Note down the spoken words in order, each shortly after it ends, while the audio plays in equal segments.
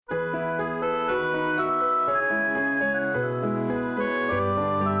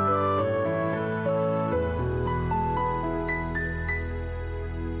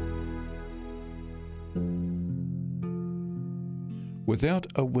without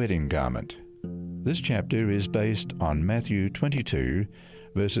a wedding garment. This chapter is based on Matthew 22,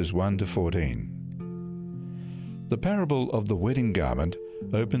 verses 1 to 14. The parable of the wedding garment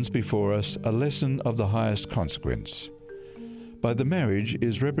opens before us a lesson of the highest consequence. By the marriage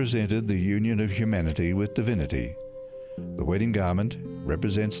is represented the union of humanity with divinity. The wedding garment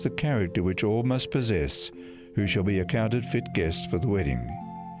represents the character which all must possess who shall be accounted fit guests for the wedding.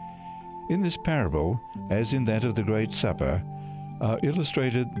 In this parable, as in that of the Great Supper, are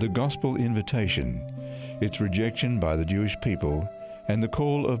illustrated the gospel invitation, its rejection by the Jewish people, and the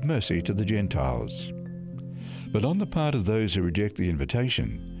call of mercy to the Gentiles. But on the part of those who reject the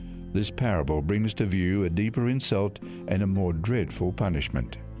invitation, this parable brings to view a deeper insult and a more dreadful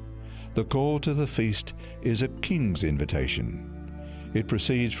punishment. The call to the feast is a king's invitation. It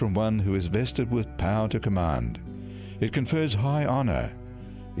proceeds from one who is vested with power to command. It confers high honor,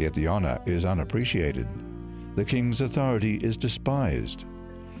 yet the honor is unappreciated. The king's authority is despised.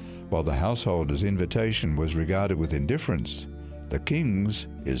 While the householder's invitation was regarded with indifference, the king's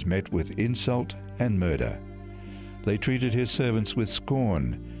is met with insult and murder. They treated his servants with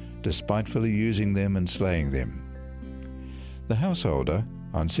scorn, despitefully using them and slaying them. The householder,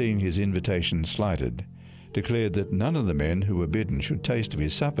 on seeing his invitation slighted, declared that none of the men who were bidden should taste of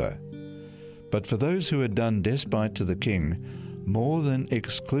his supper. But for those who had done despite to the king, more than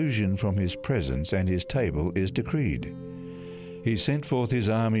exclusion from his presence and his table is decreed. He sent forth his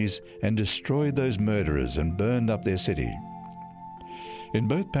armies and destroyed those murderers and burned up their city. In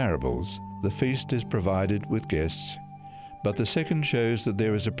both parables, the feast is provided with guests, but the second shows that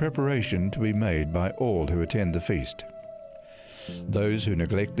there is a preparation to be made by all who attend the feast. Those who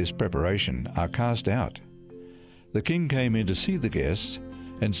neglect this preparation are cast out. The king came in to see the guests,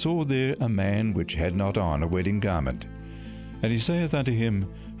 and saw there a man which had not on a wedding garment. And he saith unto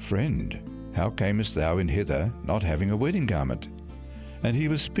him, Friend, how camest thou in hither, not having a wedding garment? And he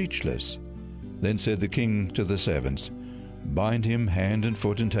was speechless. Then said the king to the servants, Bind him hand and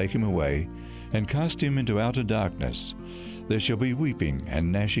foot, and take him away, and cast him into outer darkness. There shall be weeping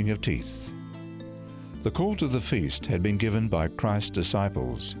and gnashing of teeth. The call to the feast had been given by Christ's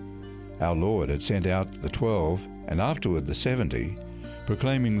disciples. Our Lord had sent out the 12, and afterward the 70,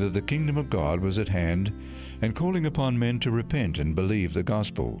 proclaiming that the kingdom of God was at hand, and calling upon men to repent and believe the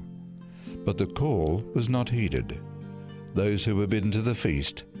gospel. But the call was not heeded. Those who were bidden to the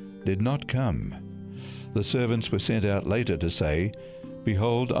feast did not come. The servants were sent out later to say,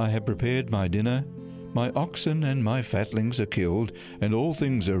 Behold, I have prepared my dinner. My oxen and my fatlings are killed, and all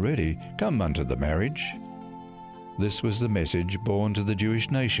things are ready. Come unto the marriage. This was the message borne to the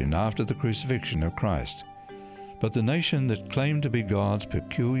Jewish nation after the crucifixion of Christ. But the nation that claimed to be God's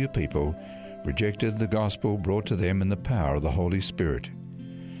peculiar people rejected the gospel brought to them in the power of the Holy Spirit.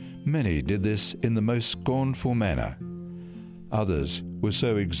 Many did this in the most scornful manner. Others were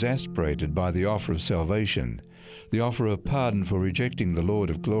so exasperated by the offer of salvation, the offer of pardon for rejecting the Lord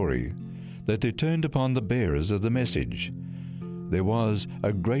of glory, that they turned upon the bearers of the message. There was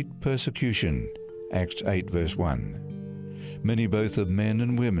a great persecution, Acts 8 verse 1. Many both of men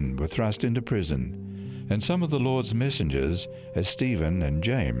and women were thrust into prison, and some of the Lord's messengers, as Stephen and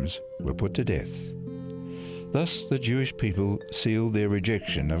James, were put to death. Thus the Jewish people sealed their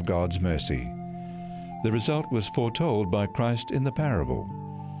rejection of God's mercy. The result was foretold by Christ in the parable.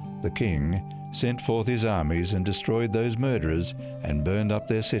 The king sent forth his armies and destroyed those murderers and burned up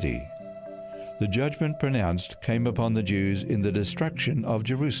their city. The judgment pronounced came upon the Jews in the destruction of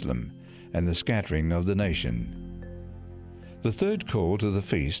Jerusalem and the scattering of the nation. The third call to the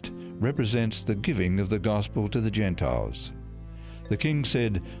feast represents the giving of the gospel to the Gentiles. The king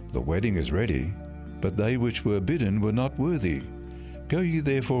said, The wedding is ready, but they which were bidden were not worthy. Go ye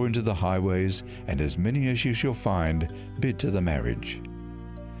therefore into the highways, and as many as ye shall find, bid to the marriage.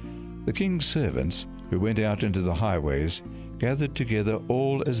 The king's servants, who went out into the highways, gathered together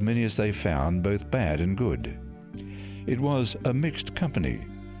all as many as they found, both bad and good. It was a mixed company.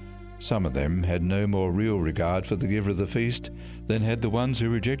 Some of them had no more real regard for the giver of the feast than had the ones who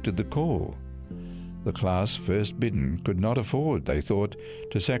rejected the call. The class first bidden could not afford, they thought,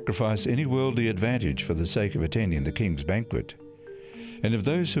 to sacrifice any worldly advantage for the sake of attending the king's banquet. And of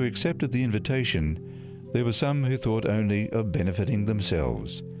those who accepted the invitation, there were some who thought only of benefiting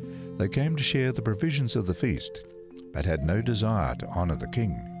themselves. They came to share the provisions of the feast, but had no desire to honor the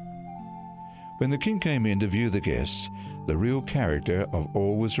king. When the king came in to view the guests, the real character of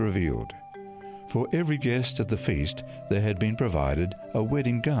all was revealed. For every guest at the feast there had been provided a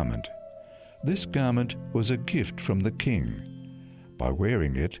wedding garment. This garment was a gift from the king. By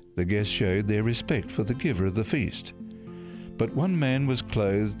wearing it, the guests showed their respect for the giver of the feast. But one man was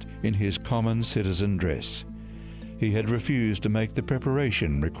clothed in his common citizen dress. He had refused to make the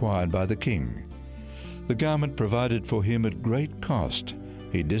preparation required by the king. The garment provided for him at great cost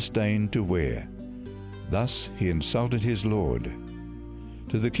he disdained to wear. Thus he insulted his Lord.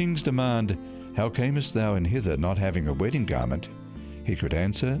 To the king's demand, "How camest thou in hither not having a wedding garment?" he could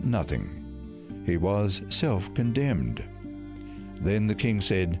answer nothing. He was self-condemned. Then the king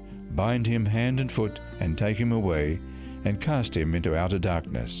said, "Bind him hand and foot, and take him away, and cast him into outer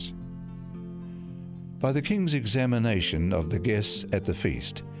darkness." By the king's examination of the guests at the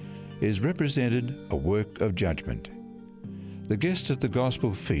feast is represented a work of judgment. The guests at the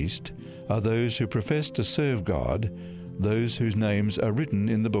gospel feast are those who profess to serve God, those whose names are written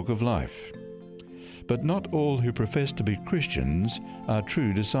in the book of life. But not all who profess to be Christians are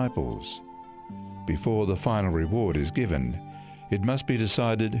true disciples. Before the final reward is given, it must be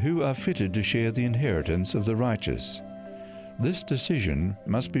decided who are fitted to share the inheritance of the righteous. This decision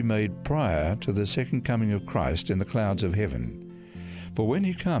must be made prior to the second coming of Christ in the clouds of heaven. For when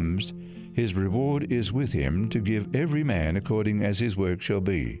he comes, his reward is with him to give every man according as his work shall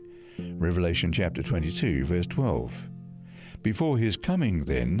be. Revelation chapter 22, verse 12. Before his coming,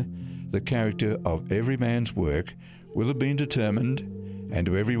 then, the character of every man's work will have been determined, and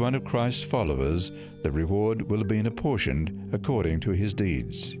to every one of Christ's followers the reward will have been apportioned according to his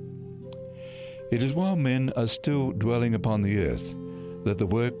deeds. It is while men are still dwelling upon the earth that the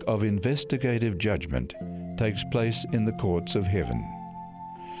work of investigative judgment takes place in the courts of heaven.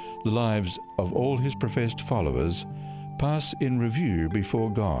 The lives of all his professed followers pass in review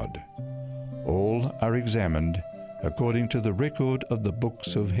before God. All are examined according to the record of the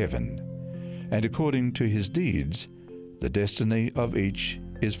books of heaven, and according to his deeds, the destiny of each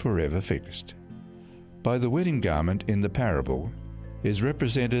is forever fixed. By the wedding garment in the parable is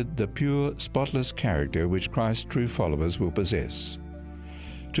represented the pure, spotless character which Christ's true followers will possess.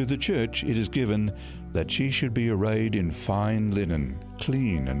 To the church it is given that she should be arrayed in fine linen,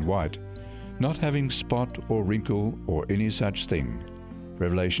 clean and white, not having spot or wrinkle or any such thing.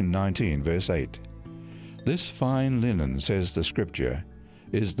 Revelation 19, verse 8. This fine linen, says the Scripture,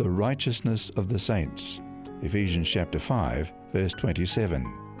 is the righteousness of the saints. Ephesians chapter 5, verse 27.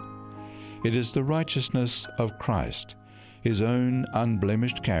 It is the righteousness of Christ, his own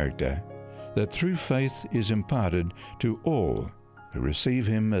unblemished character, that through faith is imparted to all who receive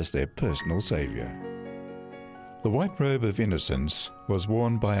him as their personal Saviour. The white robe of innocence was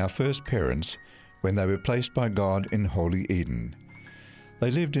worn by our first parents when they were placed by God in Holy Eden.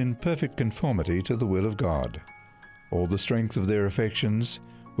 They lived in perfect conformity to the will of God. All the strength of their affections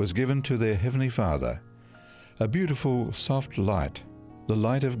was given to their Heavenly Father. A beautiful, soft light, the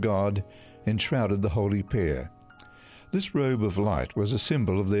light of God, enshrouded the holy pair. This robe of light was a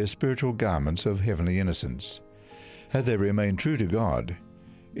symbol of their spiritual garments of heavenly innocence. Had they remained true to God,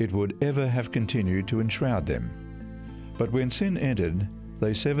 it would ever have continued to enshroud them. But when sin entered,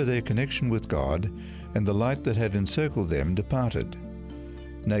 they severed their connection with God, and the light that had encircled them departed.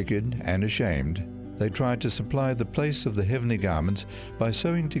 Naked and ashamed, they tried to supply the place of the heavenly garments by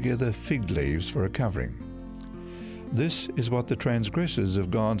sewing together fig leaves for a covering. This is what the transgressors of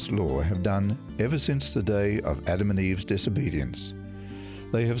God's law have done ever since the day of Adam and Eve's disobedience.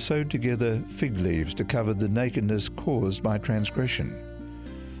 They have sewed together fig leaves to cover the nakedness caused by transgression.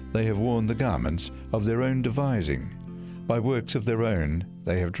 They have worn the garments of their own devising. By works of their own,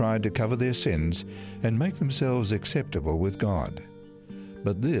 they have tried to cover their sins and make themselves acceptable with God.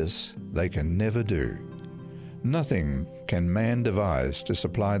 But this they can never do. Nothing can man devise to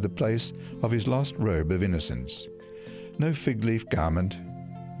supply the place of his lost robe of innocence. No fig leaf garment,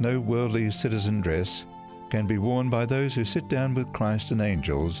 no worldly citizen dress can be worn by those who sit down with Christ and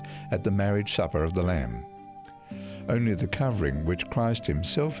angels at the marriage supper of the Lamb. Only the covering which Christ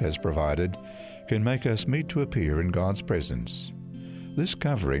himself has provided can make us meet to appear in God's presence. This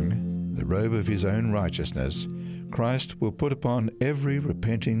covering, the robe of his own righteousness, Christ will put upon every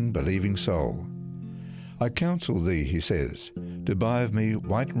repenting, believing soul. I counsel thee, he says, to buy of me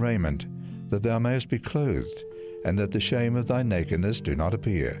white raiment, that thou mayest be clothed, and that the shame of thy nakedness do not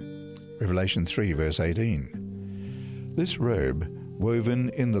appear. Revelation 3, verse 18. This robe, woven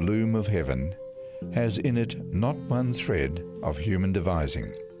in the loom of heaven, has in it not one thread of human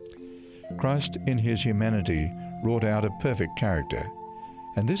devising. Christ in his humanity wrought out a perfect character,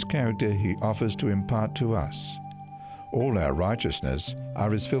 and this character he offers to impart to us. All our righteousness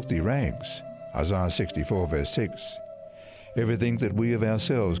are as filthy rags. Isaiah 64, verse 6. Everything that we of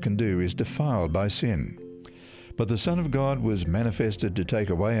ourselves can do is defiled by sin. But the Son of God was manifested to take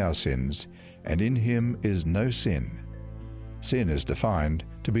away our sins, and in him is no sin. Sin is defined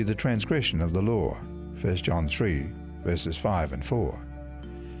to be the transgression of the law. 1 John 3, verses 5 and 4.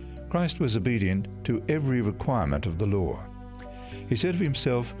 Christ was obedient to every requirement of the law. He said of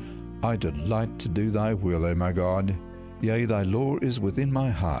himself, "I delight to do thy will, O my God. Yea, thy law is within my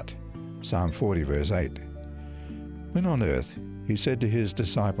heart." Psalm 40, verse 8. When on earth, he said to his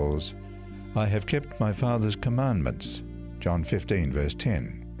disciples, "I have kept my Father's commandments." John 15, verse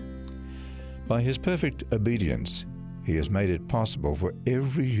 10. By his perfect obedience, he has made it possible for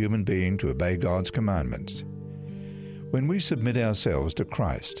every human being to obey God's commandments. When we submit ourselves to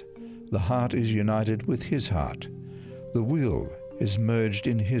Christ, the heart is united with his heart. The will is merged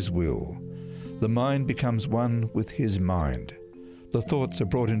in his will. The mind becomes one with his mind. The thoughts are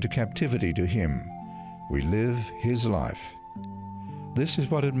brought into captivity to him. We live his life. This is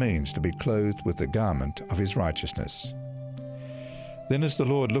what it means to be clothed with the garment of his righteousness. Then as the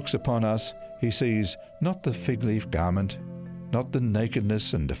Lord looks upon us, he sees not the fig leaf garment, not the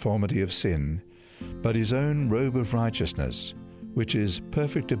nakedness and deformity of sin, but his own robe of righteousness, which is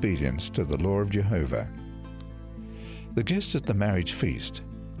perfect obedience to the law of Jehovah. The guests at the marriage feast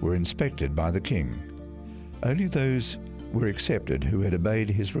were inspected by the king. Only those were accepted who had obeyed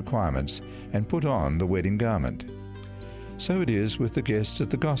his requirements and put on the wedding garment. So it is with the guests at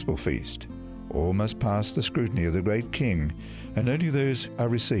the gospel feast. All must pass the scrutiny of the great king, and only those are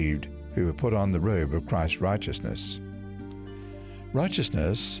received who have put on the robe of Christ's righteousness.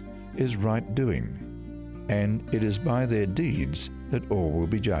 Righteousness is right doing, and it is by their deeds that all will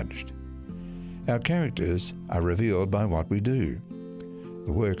be judged. Our characters are revealed by what we do.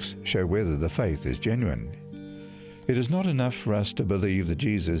 The works show whether the faith is genuine. It is not enough for us to believe that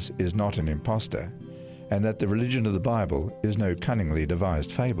Jesus is not an impostor, and that the religion of the Bible is no cunningly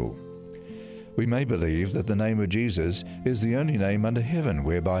devised fable. We may believe that the name of Jesus is the only name under heaven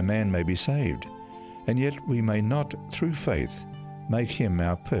whereby man may be saved, and yet we may not, through faith, make him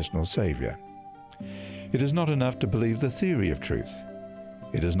our personal Saviour. It is not enough to believe the theory of truth.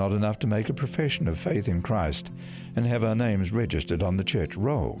 It is not enough to make a profession of faith in Christ and have our names registered on the church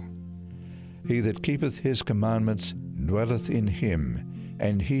roll. He that keepeth his commandments dwelleth in him,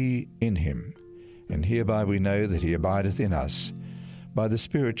 and he in him. And hereby we know that he abideth in us, by the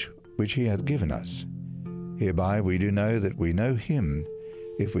Spirit which he hath given us. Hereby we do know that we know him,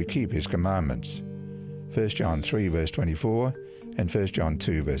 if we keep his commandments. 1 John 3, verse 24, and 1 John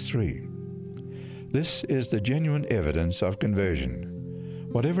 2, verse 3. This is the genuine evidence of conversion.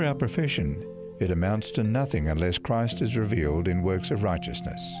 Whatever our profession, it amounts to nothing unless Christ is revealed in works of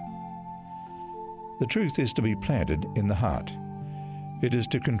righteousness. The truth is to be planted in the heart. It is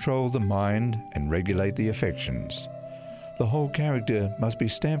to control the mind and regulate the affections. The whole character must be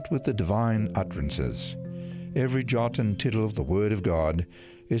stamped with the divine utterances. Every jot and tittle of the Word of God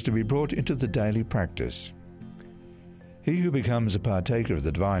is to be brought into the daily practice. He who becomes a partaker of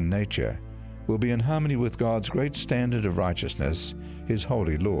the divine nature will be in harmony with God's great standard of righteousness, his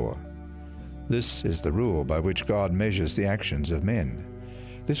holy law. This is the rule by which God measures the actions of men.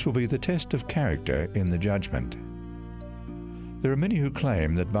 This will be the test of character in the judgment. There are many who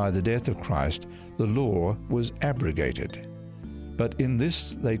claim that by the death of Christ the law was abrogated. But in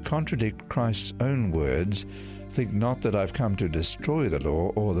this they contradict Christ's own words, "Think not that I've come to destroy the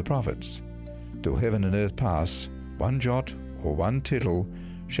law or the prophets. Till heaven and earth pass, one jot or one tittle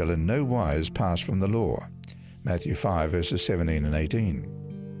shall in no wise pass from the law." Matthew 5, verses 17 and 18.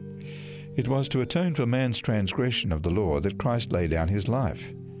 It was to atone for man's transgression of the law that Christ laid down his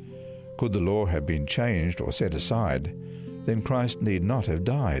life. Could the law have been changed or set aside, then Christ need not have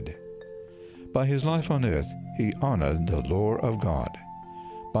died. By his life on earth, he honored the law of God.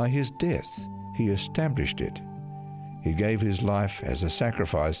 By his death, he established it. He gave his life as a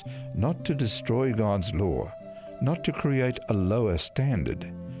sacrifice, not to destroy God's law, not to create a lower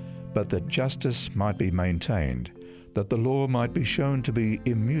standard, but that justice might be maintained, that the law might be shown to be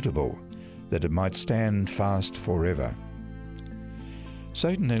immutable, that it might stand fast forever.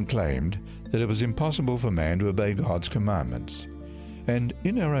 Satan then claimed that it was impossible for man to obey God's commandments, and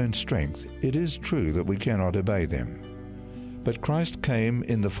in our own strength it is true that we cannot obey them. But Christ came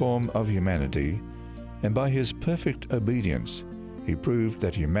in the form of humanity, and by his perfect obedience he proved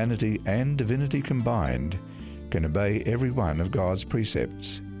that humanity and divinity combined can obey every one of God's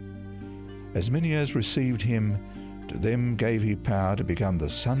precepts. As many as received him, to them gave he power to become the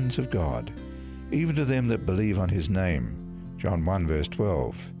sons of God, even to them that believe on his name. John 1, verse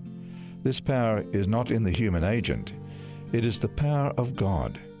 12. This power is not in the human agent. It is the power of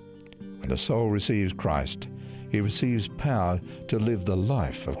God. When a soul receives Christ, he receives power to live the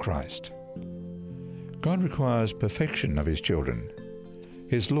life of Christ. God requires perfection of his children.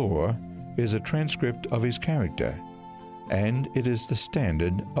 His law is a transcript of his character, and it is the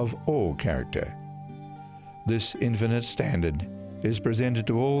standard of all character. This infinite standard is presented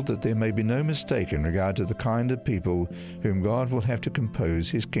to all that there may be no mistake in regard to the kind of people whom God will have to compose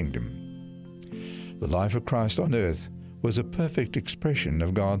his kingdom. The life of Christ on earth was a perfect expression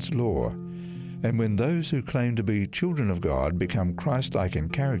of God's law, and when those who claim to be children of God become Christ-like in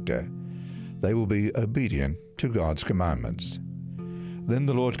character, they will be obedient to God's commandments. Then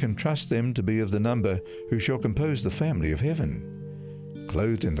the Lord can trust them to be of the number who shall compose the family of heaven.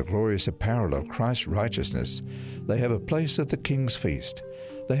 Clothed in the glorious apparel of Christ's righteousness, they have a place at the King's feast.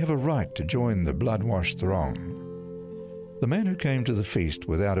 They have a right to join the blood-washed throng. The man who came to the feast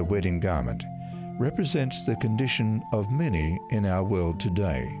without a wedding garment represents the condition of many in our world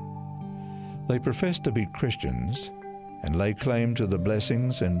today. They profess to be Christians and lay claim to the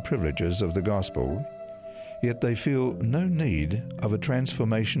blessings and privileges of the gospel, yet they feel no need of a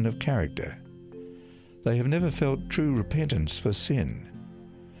transformation of character. They have never felt true repentance for sin.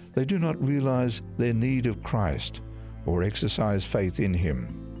 They do not realize their need of Christ or exercise faith in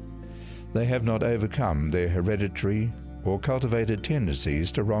him. They have not overcome their hereditary or cultivated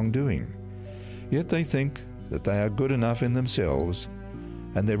tendencies to wrongdoing, yet they think that they are good enough in themselves,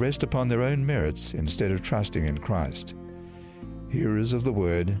 and they rest upon their own merits instead of trusting in Christ. Hearers of the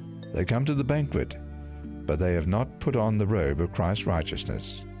word, they come to the banquet, but they have not put on the robe of Christ's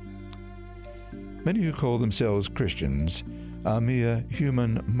righteousness. Many who call themselves Christians are mere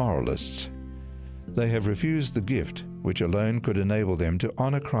human moralists. They have refused the gift which alone could enable them to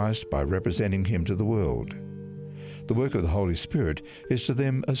honor Christ by representing him to the world. The work of the Holy Spirit is to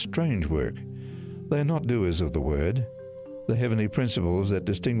them a strange work. They are not doers of the word. The heavenly principles that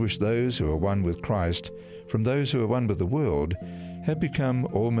distinguish those who are one with Christ from those who are one with the world have become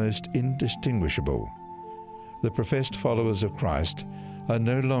almost indistinguishable. The professed followers of Christ are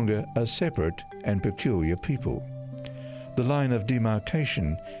no longer a separate and peculiar people. The line of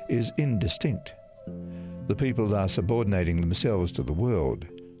demarcation is indistinct. The people are subordinating themselves to the world,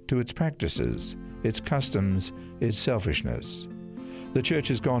 to its practices, its customs, its selfishness. The church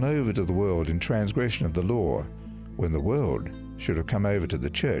has gone over to the world in transgression of the law, when the world should have come over to the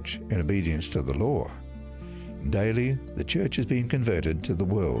church in obedience to the law. Daily, the church is being converted to the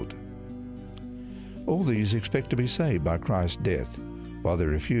world. All these expect to be saved by Christ's death, while they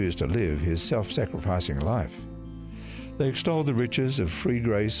refuse to live his self-sacrificing life. They extol the riches of free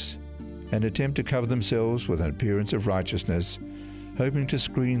grace and attempt to cover themselves with an appearance of righteousness, hoping to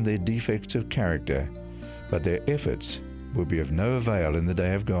screen their defects of character, but their efforts will be of no avail in the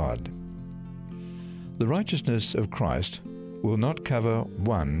day of God. The righteousness of Christ will not cover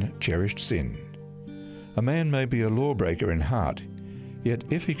one cherished sin. A man may be a lawbreaker in heart, yet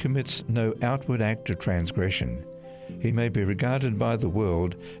if he commits no outward act of transgression, he may be regarded by the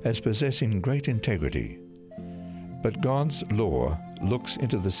world as possessing great integrity. But God's law looks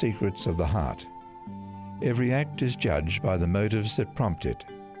into the secrets of the heart. Every act is judged by the motives that prompt it.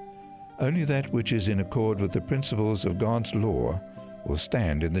 Only that which is in accord with the principles of God's law will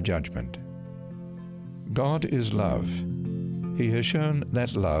stand in the judgment. God is love. He has shown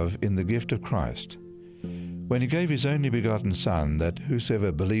that love in the gift of Christ. When he gave his only begotten Son, that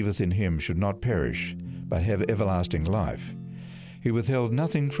whosoever believeth in him should not perish, but have everlasting life, he withheld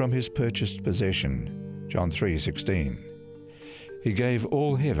nothing from his purchased possession. John 3:16. He gave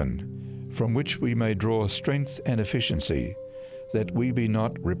all heaven, from which we may draw strength and efficiency, that we be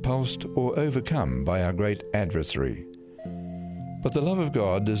not repulsed or overcome by our great adversary. But the love of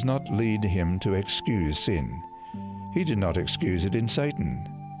God does not lead him to excuse sin. He did not excuse it in Satan.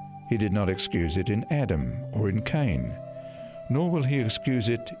 He did not excuse it in Adam or in Cain, nor will he excuse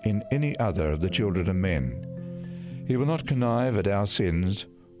it in any other of the children of men. He will not connive at our sins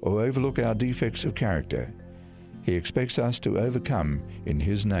or overlook our defects of character. He expects us to overcome in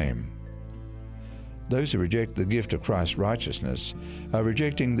his name. Those who reject the gift of Christ's righteousness are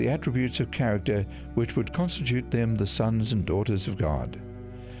rejecting the attributes of character which would constitute them the sons and daughters of God.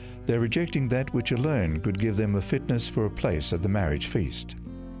 They are rejecting that which alone could give them a fitness for a place at the marriage feast.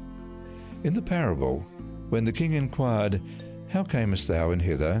 In the parable, when the king inquired, "How camest thou in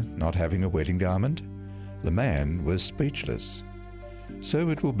hither, not having a wedding garment?" the man was speechless. So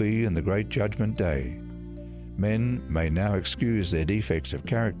it will be in the great judgment day. Men may now excuse their defects of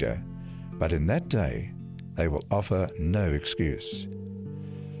character, but in that day they will offer no excuse.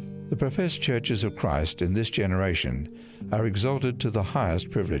 The professed churches of Christ in this generation are exalted to the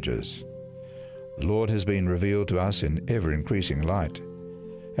highest privileges. The Lord has been revealed to us in ever-increasing light.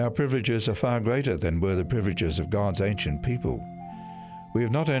 Our privileges are far greater than were the privileges of God's ancient people. We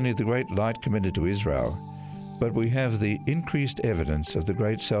have not only the great light committed to Israel, but we have the increased evidence of the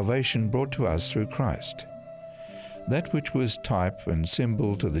great salvation brought to us through Christ. That which was type and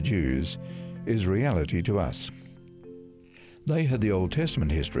symbol to the Jews is reality to us. They had the Old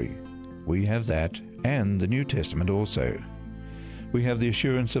Testament history. We have that, and the New Testament also. We have the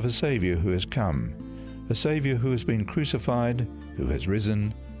assurance of a Saviour who has come, a Saviour who has been crucified, who has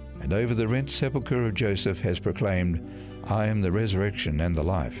risen, and over the rent sepulchre of Joseph has proclaimed, "I am the resurrection and the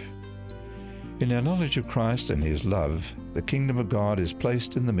life." In our knowledge of Christ and his love, the kingdom of God is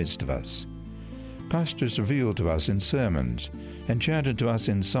placed in the midst of us. Christ is revealed to us in sermons and chanted to us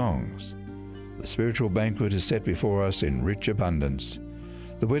in songs. The spiritual banquet is set before us in rich abundance.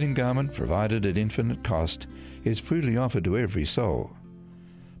 The wedding garment, provided at infinite cost, is freely offered to every soul.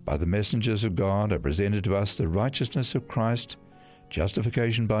 By the messengers of God are presented to us the righteousness of Christ,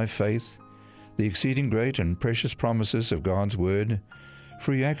 justification by faith, the exceeding great and precious promises of God's Word,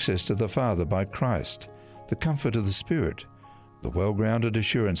 free access to the Father by Christ, the comfort of the Spirit, the well-grounded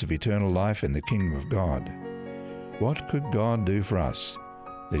assurance of eternal life in the kingdom of God. What could God do for us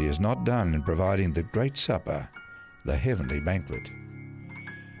that he has not done in providing the great supper, the heavenly banquet?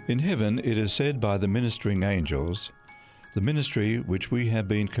 In heaven it is said by the ministering angels, "The ministry which we have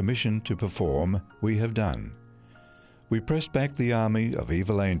been commissioned to perform, we have done. We pressed back the army of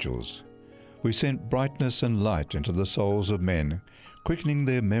evil angels. We sent brightness and light into the souls of men, quickening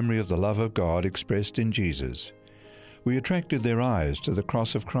their memory of the love of God expressed in Jesus. We attracted their eyes to the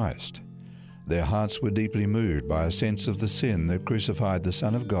cross of Christ. Their hearts were deeply moved by a sense of the sin that crucified the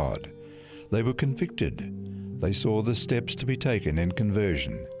Son of God. They were convicted. They saw the steps to be taken in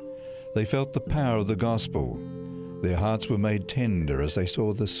conversion. They felt the power of the gospel. Their hearts were made tender as they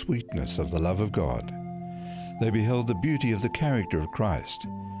saw the sweetness of the love of God. They beheld the beauty of the character of Christ.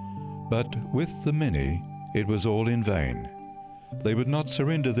 But with the many, it was all in vain. They would not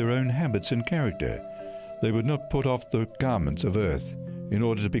surrender their own habits and character. They would not put off the garments of earth in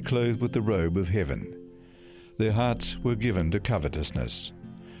order to be clothed with the robe of heaven. Their hearts were given to covetousness.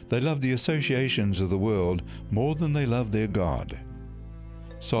 They loved the associations of the world more than they loved their God.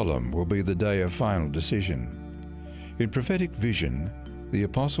 Solemn will be the day of final decision. In prophetic vision, the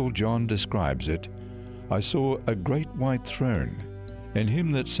Apostle John describes it, "I saw a great white throne, and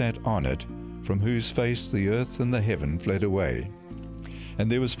him that sat on it, from whose face the earth and the heaven fled away.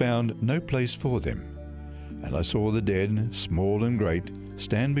 And there was found no place for them. And I saw the dead, small and great,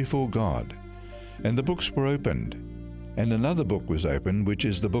 stand before God. And the books were opened. And another book was opened, which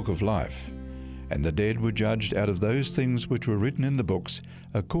is the book of life. And the dead were judged out of those things which were written in the books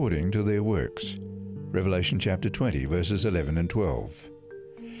according to their works." Revelation chapter 20, verses 11 and 12.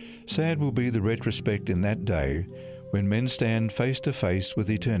 Sad will be the retrospect in that day when men stand face to face with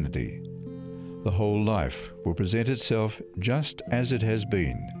eternity. The whole life will present itself just as it has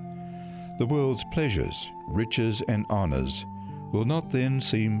been. The world's pleasures, riches, and honours will not then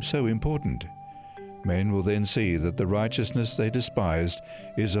seem so important. Men will then see that the righteousness they despised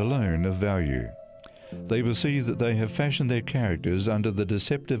is alone of value. They will see that they have fashioned their characters under the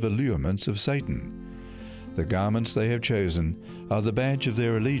deceptive allurements of Satan. The garments they have chosen are the badge of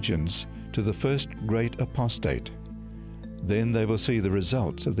their allegiance to the first great apostate. Then they will see the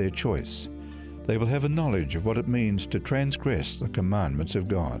results of their choice. They will have a knowledge of what it means to transgress the commandments of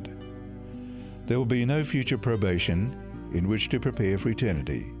God. There will be no future probation in which to prepare for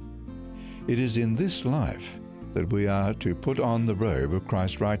eternity. It is in this life that we are to put on the robe of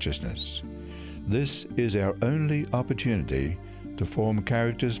Christ's righteousness. This is our only opportunity to form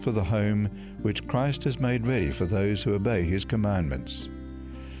characters for the home which Christ has made ready for those who obey his commandments.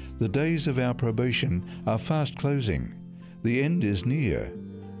 The days of our probation are fast closing. The end is near.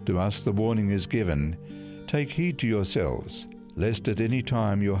 To us the warning is given, "Take heed to yourselves, lest at any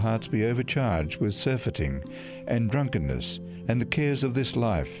time your hearts be overcharged with surfeiting and drunkenness and the cares of this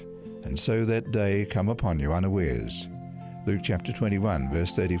life, and so that day come upon you unawares." Luke chapter 21,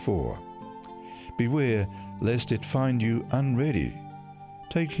 verse 34. Beware lest it find you unready.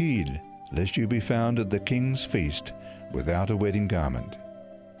 Take heed lest you be found at the king's feast without a wedding garment.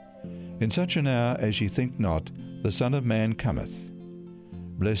 In such an hour as ye think not, the Son of Man cometh.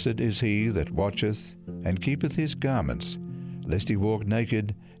 Blessed is he that watcheth and keepeth his garments, lest he walk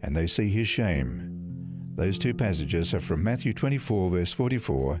naked and they see his shame. Those two passages are from Matthew 24, verse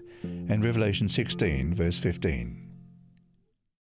 44, and Revelation 16, verse 15.